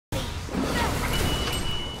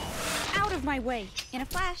of my way. In a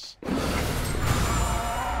flash.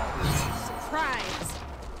 Surprise.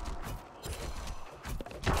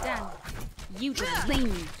 Done. You just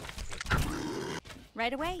clean.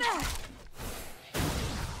 Right away.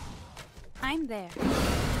 I'm there.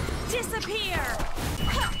 Disappear!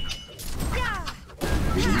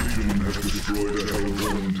 The Legion has destroyed a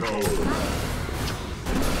Hellborn tower.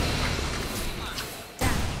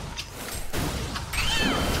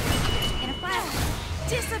 In a flash.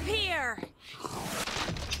 Disappear!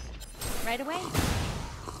 Right away.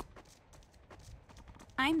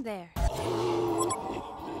 I'm there.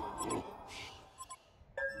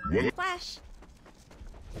 What? Flash.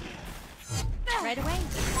 Right away.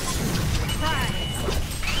 Surprise.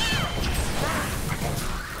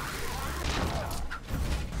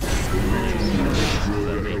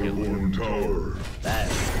 Destroyed a Hellborn tower. That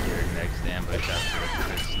your next ambush after a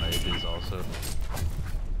crit snipe is also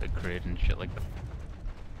the crit and shit like that.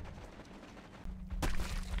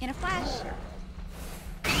 In a flash.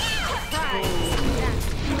 Surprise.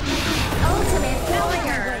 Ultimate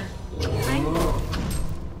warrior. I'm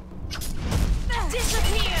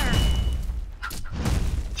disappear.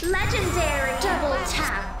 Legendary double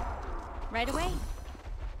tap. Right away.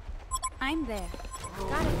 I'm there.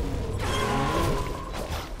 Got it.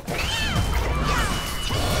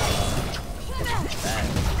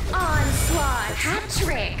 Onslaught hat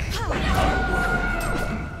trick.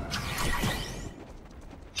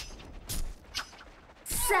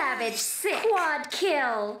 Savage 6 quad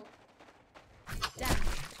kill. Done.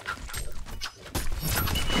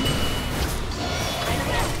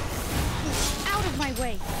 Out of my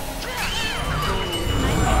way.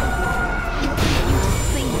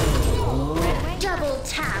 Right away. Double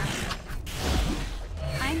tap.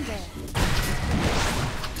 I'm there.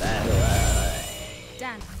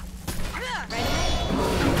 Done. Right away.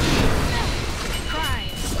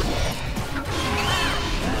 Surprise.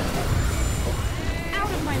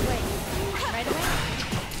 Out of my way. Right away.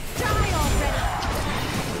 Die already.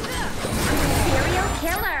 Serial In a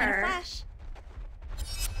killer. flash.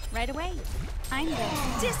 Right away. I'm there.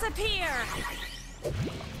 Disappear.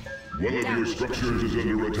 One of your structures is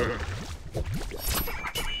under attack.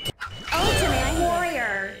 Ultimate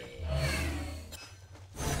warrior.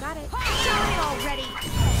 Got it. Die already.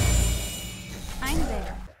 I'm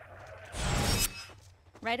there.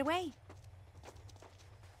 Right away.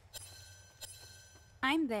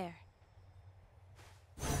 I'm there.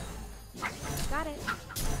 Got it.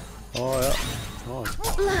 Oh ja. Oh,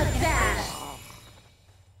 Bloodbath.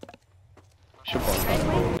 kör på. Right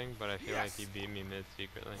away. But I feel like he beat me mid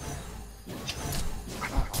secretly.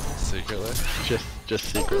 Secretly? Just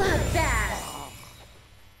secretly. Bloodbath.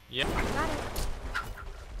 Yeah.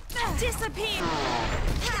 Got it. Disappear.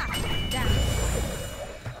 Down.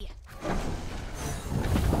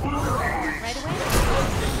 Right away.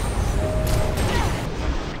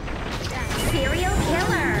 Down. Serial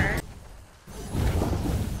killer.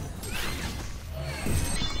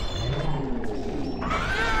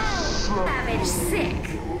 Savage sick.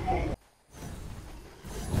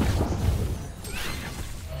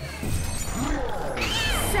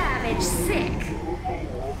 Savage sick.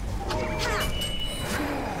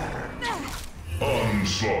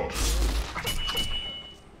 Onslaught.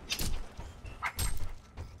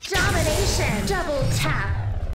 Domination. Double tap.